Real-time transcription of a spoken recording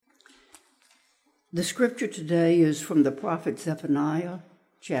The scripture today is from the prophet Zephaniah,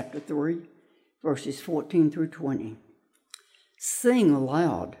 chapter 3, verses 14 through 20. Sing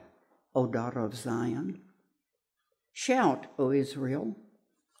aloud, O daughter of Zion. Shout, O Israel.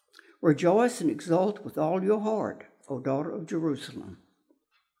 Rejoice and exult with all your heart, O daughter of Jerusalem.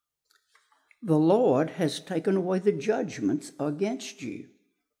 The Lord has taken away the judgments against you.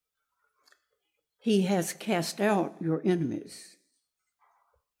 He has cast out your enemies.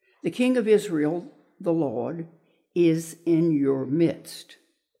 The King of Israel, the Lord, is in your midst.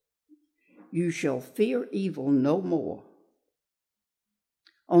 You shall fear evil no more.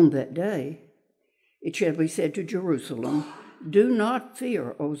 On that day, it shall be said to Jerusalem, do not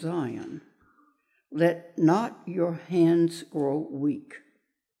fear, O Zion. Let not your hands grow weak.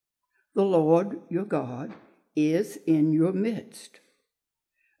 The Lord, your God, is in your midst,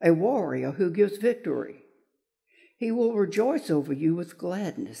 a warrior who gives victory. He will rejoice over you with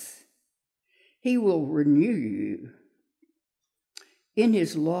gladness. He will renew you. In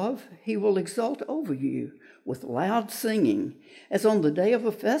his love, he will exult over you with loud singing, as on the day of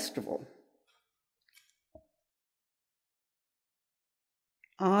a festival.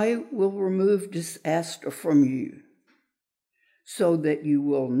 I will remove disaster from you, so that you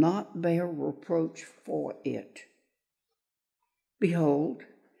will not bear reproach for it. Behold,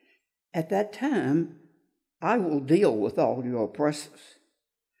 at that time I will deal with all your oppressors,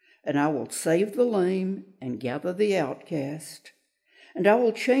 and I will save the lame and gather the outcast, and I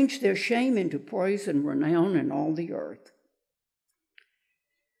will change their shame into praise and renown in all the earth.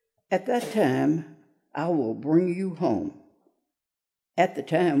 At that time I will bring you home, at the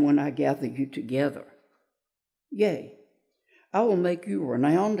time when I gather you together. Yea, I will make you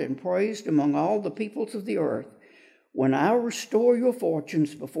renowned and praised among all the peoples of the earth, when I restore your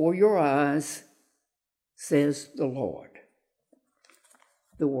fortunes before your eyes, says the Lord.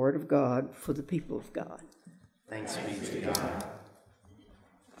 The word of God for the people of God. Thanks be to God.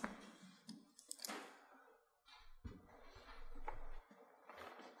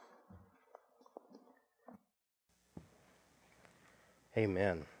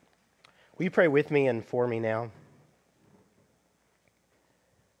 Amen. Will you pray with me and for me now?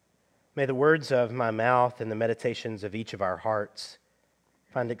 May the words of my mouth and the meditations of each of our hearts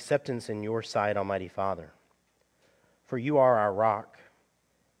find acceptance in your sight, Almighty Father. For you are our rock,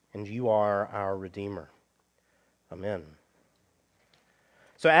 and you are our Redeemer. Amen.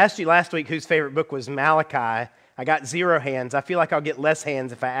 So I asked you last week whose favorite book was Malachi. I got 0 hands. I feel like I'll get less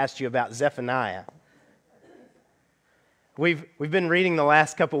hands if I asked you about Zephaniah. We've been reading the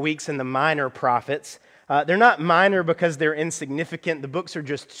last couple weeks in the minor prophets. They're not minor because they're insignificant. The books are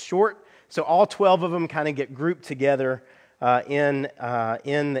just short, so all 12 of them kind of get grouped together in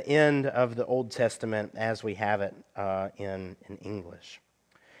the end of the Old Testament as we have it in English.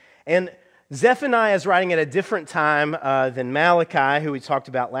 And Zephaniah is writing at a different time than Malachi, who we talked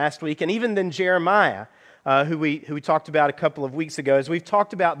about last week, and even than Jeremiah, who we talked about a couple of weeks ago, as we've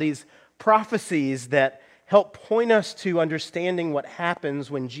talked about these prophecies that help point us to understanding what happens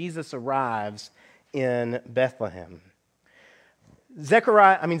when Jesus arrives in Bethlehem.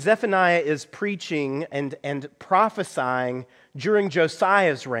 Zephaniah is preaching and prophesying during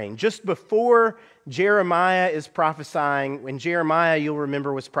Josiah's reign, just before Jeremiah is prophesying. When Jeremiah, you'll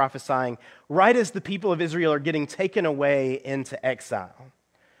remember, was prophesying right as the people of Israel are getting taken away into exile.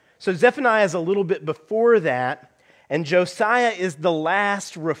 So Zephaniah is a little bit before that, and Josiah is the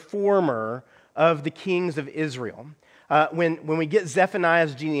last reformer of the kings of Israel. When we get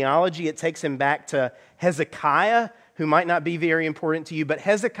Zephaniah's genealogy, it takes him back to Hezekiah, who might not be very important to you, but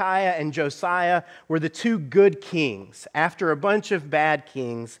Hezekiah and Josiah were the 2 good kings. After a bunch of bad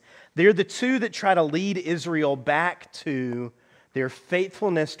kings, they're the 2 that try to lead Israel back to their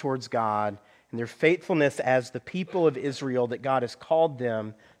faithfulness towards God and their faithfulness as the people of Israel that God has called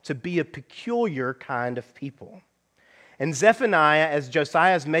them to be a peculiar kind of people. And Zephaniah, as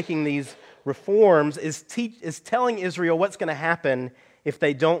Josiah is making these reforms, is telling Israel what's going to happen if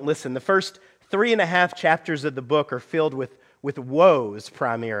they don't listen. The first 3.5 chapters of the book are filled with woes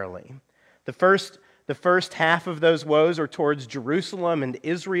primarily. The first half of those woes are towards Jerusalem and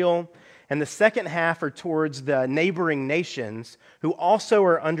Israel, and the second half are towards the neighboring nations who also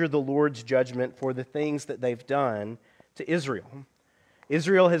are under the Lord's judgment for the things that they've done to Israel.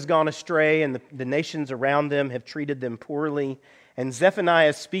 Israel has gone astray, and the nations around them have treated them poorly, and Zephaniah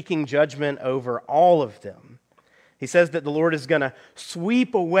is speaking judgment over all of them. He says that the Lord is going to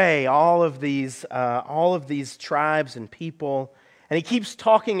sweep away all of these tribes and people. And he keeps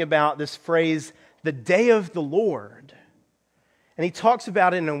talking about this phrase, the day of the Lord. And he talks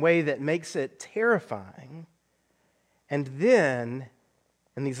about it in a way that makes it terrifying. And then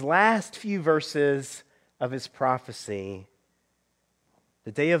In these last few verses of his prophecy,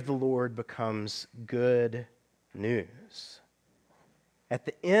 the day of the Lord becomes good news. At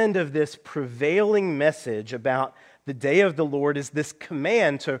the end of this prevailing message about the day of the Lord is this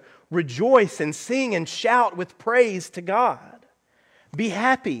command to rejoice and sing and shout with praise to God. Be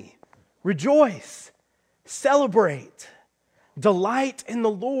happy, rejoice, celebrate, delight in the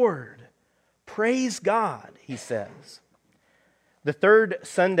Lord, praise God, he says. The third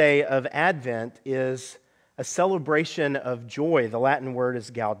Sunday of Advent is a celebration of joy. The Latin word is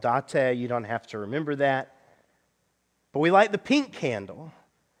gaudete. You don't have to remember that. But we light the pink candle.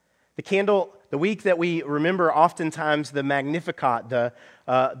 The candle, the week that we remember oftentimes the Magnificat,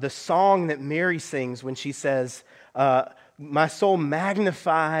 the song that Mary sings when she says, my soul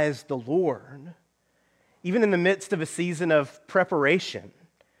magnifies the Lord. Even in the midst of a season of preparation,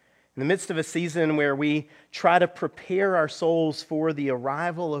 in the midst of a season where we try to prepare our souls for the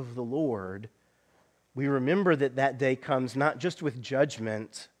arrival of the Lord, we remember that that day comes not just with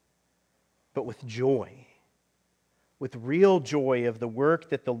judgment, but with joy, with real joy of the work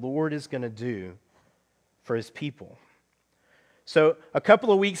that the Lord is going to do for his people. So a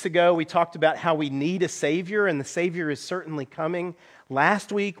couple of weeks ago, we talked about how we need a Savior, and the Savior is certainly coming.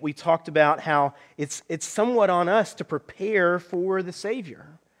 Last week, we talked about how it's somewhat on us to prepare for the Savior.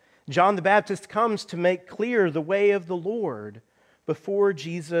 John the Baptist comes to make clear the way of the Lord before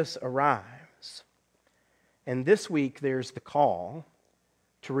Jesus arrives. And this week, there's the call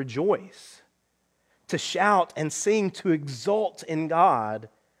to rejoice, to shout and sing, to exult in God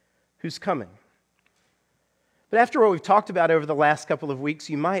who's coming. But after what we've talked about over the last couple of weeks,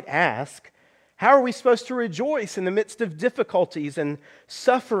 you might ask, how are we supposed to rejoice in the midst of difficulties and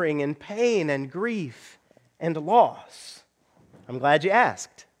suffering and pain and grief and loss? I'm glad you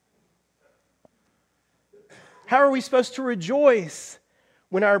asked. How are we supposed to rejoice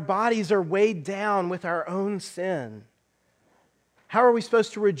when our bodies are weighed down with our own sin? How are we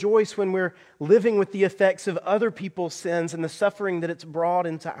supposed to rejoice when we're living with the effects of other people's sins and the suffering that it's brought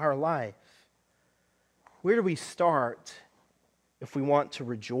into our life? Where do we start if we want to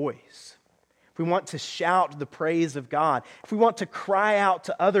rejoice? If we want to shout the praise of God? If we want to cry out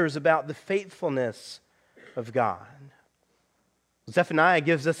to others about the faithfulness of God? Zephaniah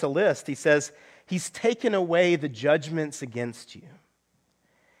gives us a list. He says, He's taken away the judgments against you.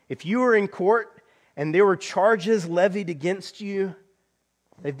 If you were in court and there were charges levied against you,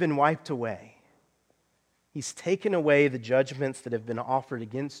 they've been wiped away. He's taken away the judgments that have been offered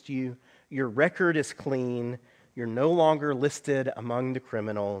against you. Your record is clean. You're no longer listed among the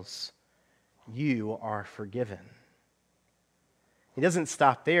criminals. You are forgiven. He doesn't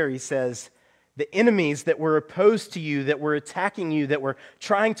stop there. He says, the enemies that were opposed to you, that were attacking you, that were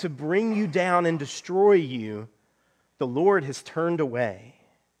trying to bring you down and destroy you, the Lord has turned away.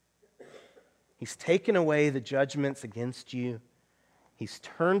 He's taken away the judgments against you. He's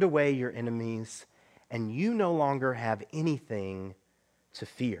turned away your enemies, and you no longer have anything to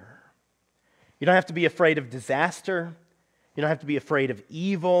fear. You don't have to be afraid of disaster. You don't have to be afraid of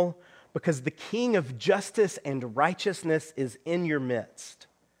evil, because the King of justice and righteousness is in your midst.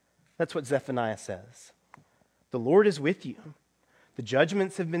 That's what Zephaniah says. The Lord is with you. The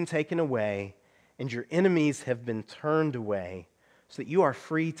judgments have been taken away, and your enemies have been turned away, so that you are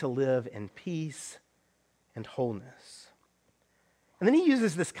free to live in peace and wholeness. And then he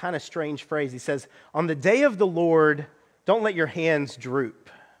uses this kind of strange phrase. He says, on the day of the Lord, don't let your hands droop.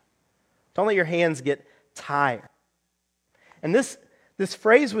 Don't let your hands get tired. And this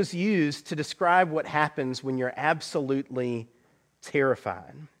phrase was used to describe what happens when you're absolutely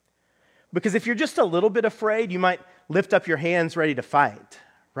terrified. Because if you're just a little bit afraid, you might lift up your hands ready to fight,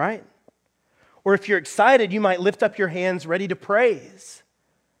 right? Or if you're excited, you might lift up your hands ready to praise.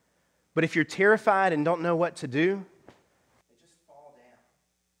 But if you're terrified and don't know what to do, they just fall down.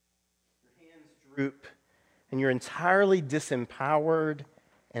 Your hands droop, and you're entirely disempowered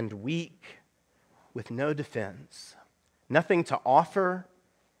and weak with no defense. Nothing to offer.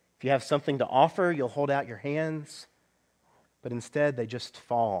 If you have something to offer, you'll hold out your hands. But instead, they just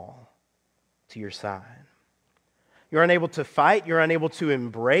fall to your side. You're unable to fight. You're unable to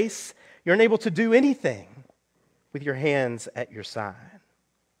embrace. You're unable to do anything with your hands at your side.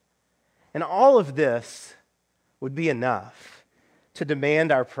 And all of this would be enough to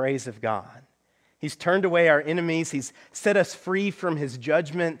demand our praise of God. He's turned away our enemies. He's set us free from his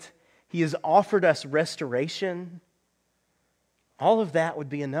judgment. He has offered us restoration. All of that would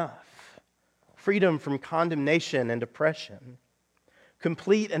be enough. Freedom from condemnation and oppression.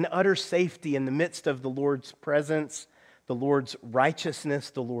 Complete and utter safety in the midst of the Lord's presence, the Lord's righteousness,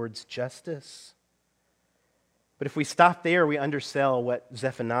 the Lord's justice. But if we stop there, we undersell what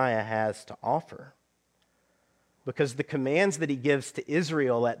Zephaniah has to offer. Because the commands that he gives to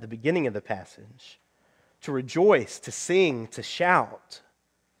Israel at the beginning of the passage, to rejoice, to sing, to shout,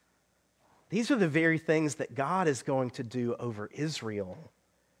 these are the very things that God is going to do over Israel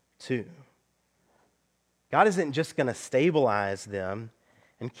too. God isn't just going to stabilize them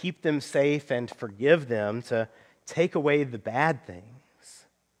and keep them safe and forgive them to take away the bad things.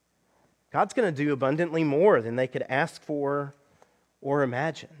 God's going to do abundantly more than they could ask for or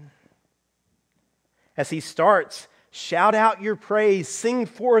imagine. As he starts, shout out your praise, sing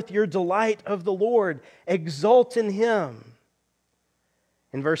forth your delight of the Lord, exult in him.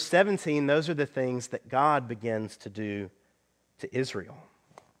 In verse 17, those are the things that God begins to do to Israel.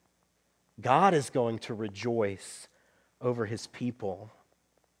 God is going to rejoice over his people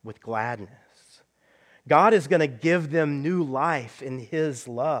with gladness. God is going to give them new life in his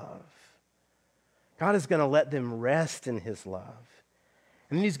love. God is going to let them rest in his love.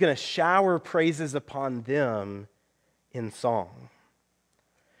 And then he's going to shower praises upon them in song.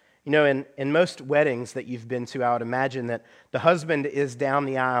 You know, in most weddings that you've been to, I would imagine that the husband is down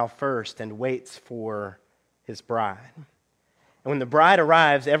the aisle first and waits for his bride. And when the bride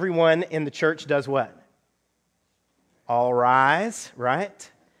arrives, everyone in the church does what? All rise,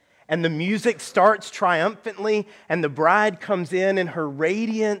 right? And the music starts triumphantly, and the bride comes in her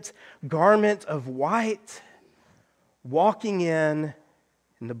radiant garment of white, walking in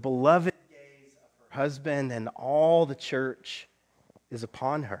the beloved gaze of her husband, and all the church is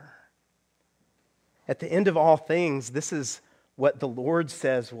upon her. At the end of all things, this is what the Lord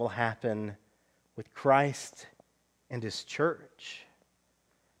says will happen with Christ and his church.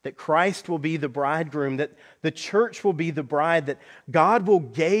 That Christ will be the bridegroom, that the church will be the bride, that God will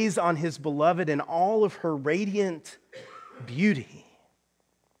gaze on his beloved in all of her radiant beauty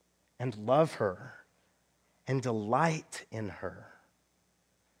and love her and delight in her.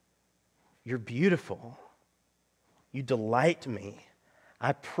 You're beautiful. You delight me.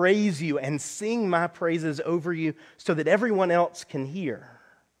 I praise you and sing my praises over you so that everyone else can hear.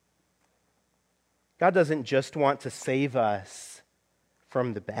 God doesn't just want to save us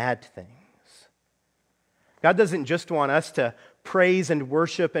from the bad things. God doesn't just want us to praise and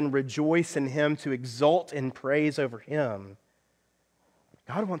worship and rejoice in him, to exult in praise over him.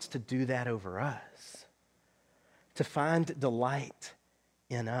 God wants to do that over us, to find delight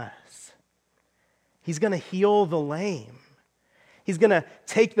in us. He's going to heal the lame. He's going to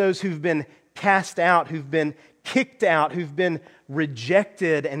take those who've been cast out, who've been kicked out, who've been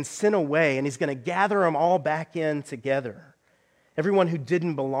rejected and sent away, and he's going to gather them all back in together. Everyone who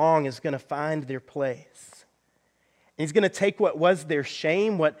didn't belong is going to find their place. And he's going to take what was their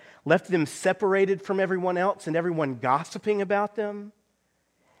shame, what left them separated from everyone else and everyone gossiping about them,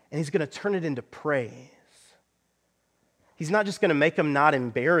 and he's going to turn it into praise. He's not just going to make them not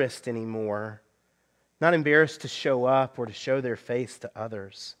embarrassed anymore, not embarrassed to show up or to show their face to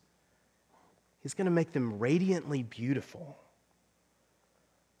others. He's going to make them radiantly beautiful.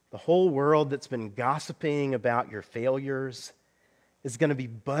 The whole world that's been gossiping about your failures is going to be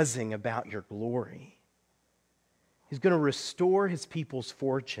buzzing about your glory. He's going to restore his people's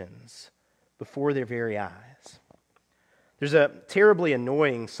fortunes before their very eyes. There's a terribly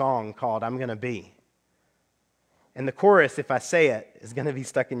annoying song called I'm Gonna Be. And the chorus, if I say it, is going to be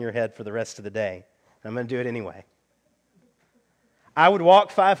stuck in your head for the rest of the day. I'm going to do it anyway. I would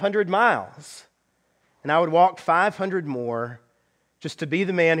walk 500 miles, and I would walk 500 more just to be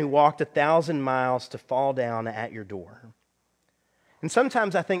the man who walked 1,000 miles to fall down at your door. And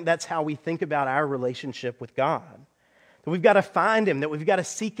sometimes I think that's how we think about our relationship with God. That we've got to find him, that we've got to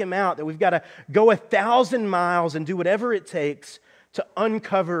seek him out, that we've got to go 1,000 miles and do whatever it takes to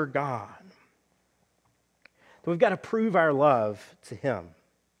uncover God. That we've got to prove our love to him.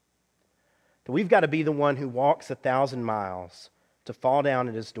 That we've got to be the one who walks 1,000 miles to fall down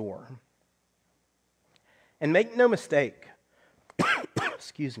at his door. And make no mistake,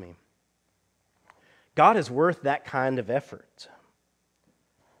 excuse me, God is worth that kind of effort.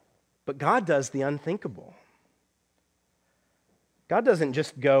 But God does the unthinkable. God doesn't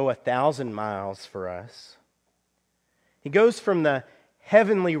just go 1,000 miles for us. He goes from the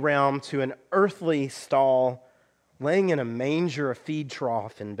heavenly realm to an earthly stall, laying in a manger, a feed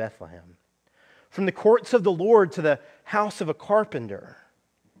trough in Bethlehem. From the courts of the Lord to the house of a carpenter.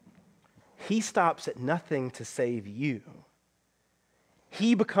 He stops at nothing to save you.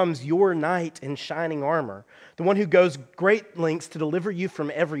 He becomes your knight in shining armor, the one who goes great lengths to deliver you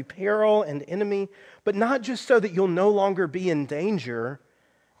from every peril and enemy, but not just so that you'll no longer be in danger.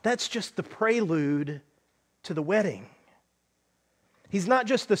 That's just the prelude to the wedding. He's not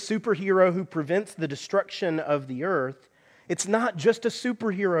just the superhero who prevents the destruction of the earth. It's not just a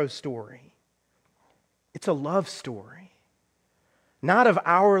superhero story. It's a love story. Not of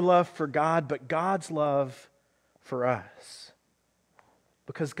our love for God, but God's love for us.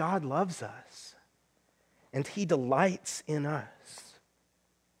 Because God loves us, and He delights in us.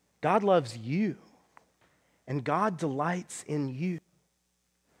 God loves you, and God delights in you.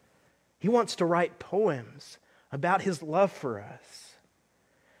 He wants to write poems about His love for us.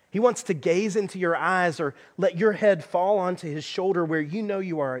 He wants to gaze into your eyes or let your head fall onto His shoulder where you know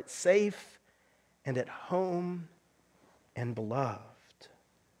you are safe and at home and beloved.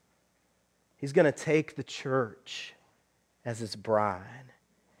 He's going to take the church as His bride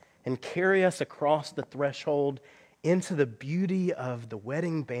and carry us across the threshold into the beauty of the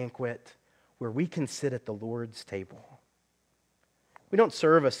wedding banquet where we can sit at the Lord's table. We don't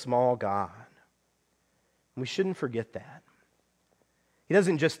serve a small God. We shouldn't forget that. He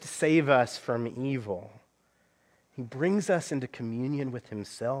doesn't just save us from evil. He brings us into communion with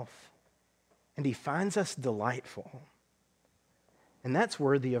Himself, and He finds us delightful. And that's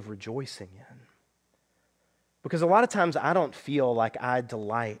worthy of rejoicing in. Because a lot of times I don't feel like I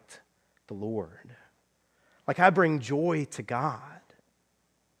delight the Lord, like I bring joy to God.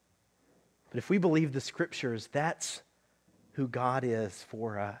 But if we believe the Scriptures, that's who God is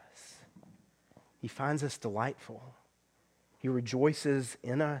for us. He finds us delightful. He rejoices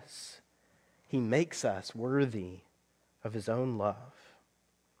in us. He makes us worthy of His own love.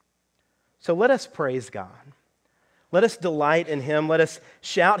 So let us praise God. Let us delight in Him. Let us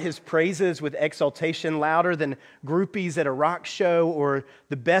shout His praises with exultation louder than groupies at a rock show or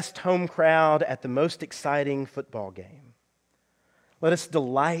the best home crowd at the most exciting football game. Let us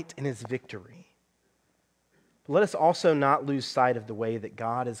delight in His victory. But let us also not lose sight of the way that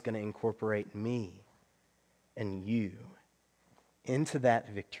God is going to incorporate me and you into that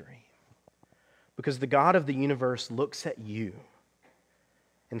victory. Because the God of the universe looks at you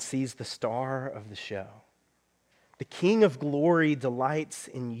and sees the star of the show. The King of glory delights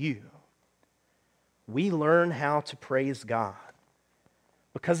in you. We learn how to praise God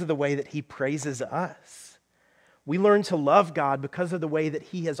because of the way that He praises us. We learn to love God because of the way that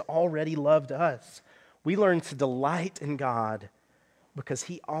He has already loved us. We learn to delight in God because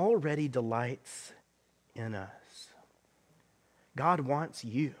He already delights in us. God wants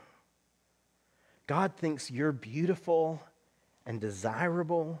you. God thinks you're beautiful and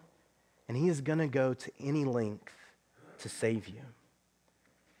desirable, and He is going to go to any length to save you.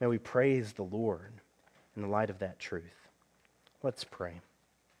 May we praise the Lord in the light of that truth. Let's pray.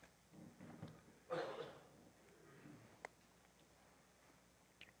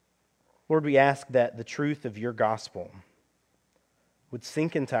 Lord, we ask that the truth of your gospel would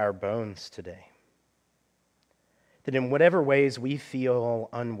sink into our bones today. That in whatever ways we feel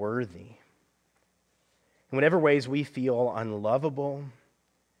unworthy, in whatever ways we feel unlovable,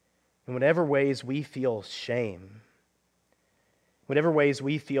 in whatever ways we feel shame, whatever ways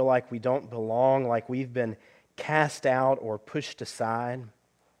we feel like we don't belong, like we've been cast out or pushed aside,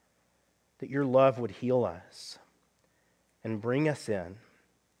 that your love would heal us and bring us in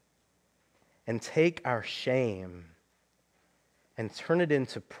and take our shame and turn it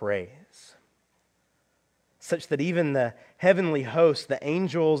into praise, such that even the heavenly host, the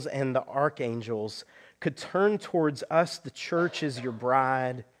angels and the archangels, could turn towards us, the church as your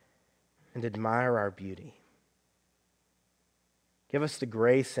bride, and admire our beauty. Give us the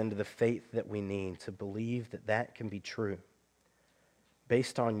grace and the faith that we need to believe that that can be true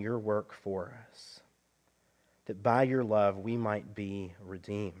based on your work for us, that by your love we might be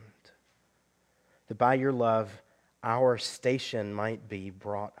redeemed, that by your love our station might be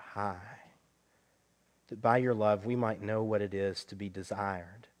brought high, that by your love we might know what it is to be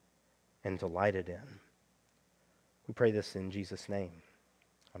desired and delighted in. We pray this in Jesus' name.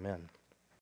 Amen.